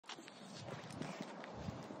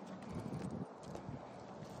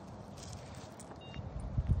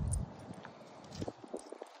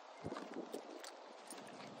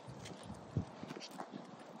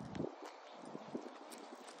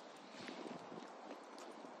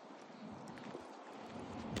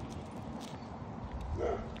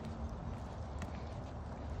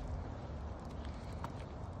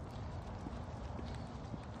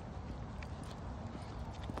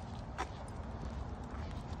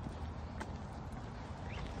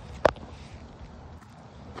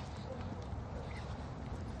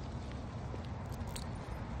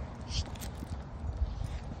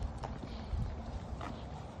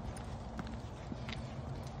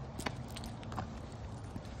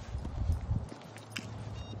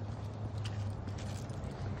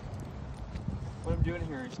I'm doing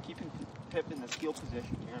here is keeping Pip in this heel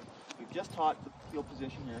position here. We've just taught the heel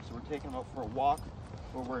position here, so we're taking him out for a walk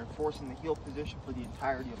where we're enforcing the heel position for the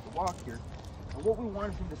entirety of the walk here. And what we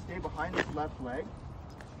want is him to stay behind this left leg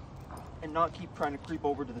and not keep trying to creep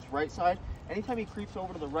over to this right side. Anytime he creeps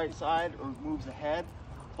over to the right side or moves ahead,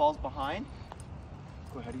 falls behind,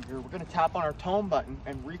 go ahead here. We're going to tap on our tone button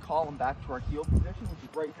and recall him back to our heel position, which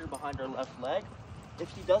is right here behind our left leg.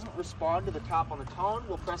 If he doesn't respond to the tap on the tone,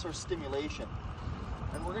 we'll press our stimulation.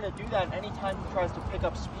 And we're going to do that anytime he tries to pick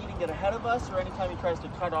up speed and get ahead of us, or anytime he tries to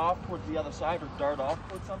cut off towards the other side or dart off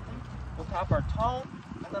towards something. We'll tap our tone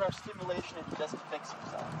and then our stimulation if he doesn't fix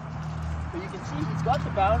himself. But you can see he's got the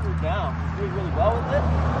boundary down. He's doing really well with it.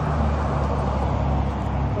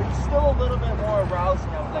 But he's still a little bit more aroused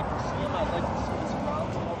than I would like to see him. I'd like to see this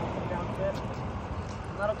aroused level come down a bit.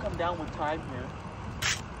 And that'll come down with time here.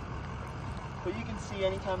 But you can see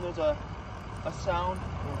anytime there's a sound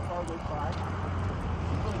or a car goes by,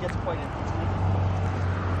 it really gets quite interesting.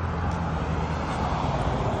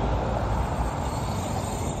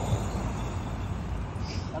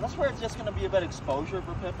 And that's where it's just going to be about exposure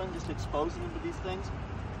for Pippin, just exposing him to these things,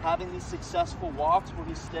 having these successful walks where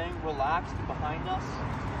he's staying relaxed behind us.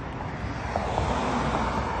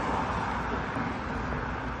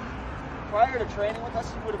 Prior to training with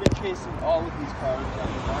us, he would have been chasing all of these cars that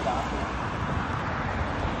we run after.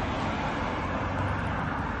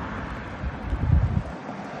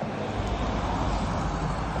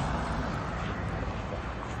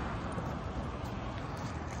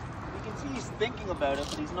 He's thinking about it,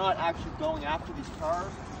 but he's not actually going after these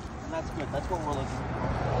cars, and that's good. That's what we're looking for.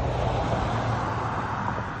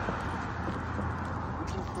 We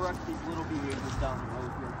can correct these little behaviors down the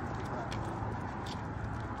road here.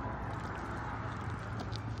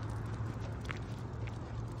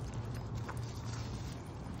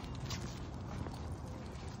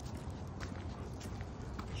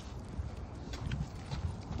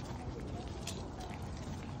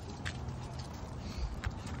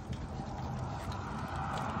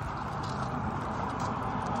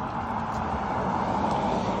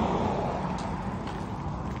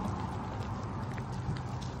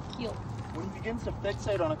 When he begins to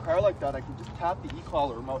fixate on a car like that, I can just tap the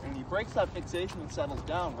e-collar remote and he breaks that fixation and settles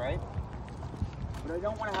down, right? But I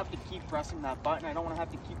don't want to have to keep pressing that button. I don't want to have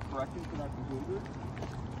to keep correcting for that behavior.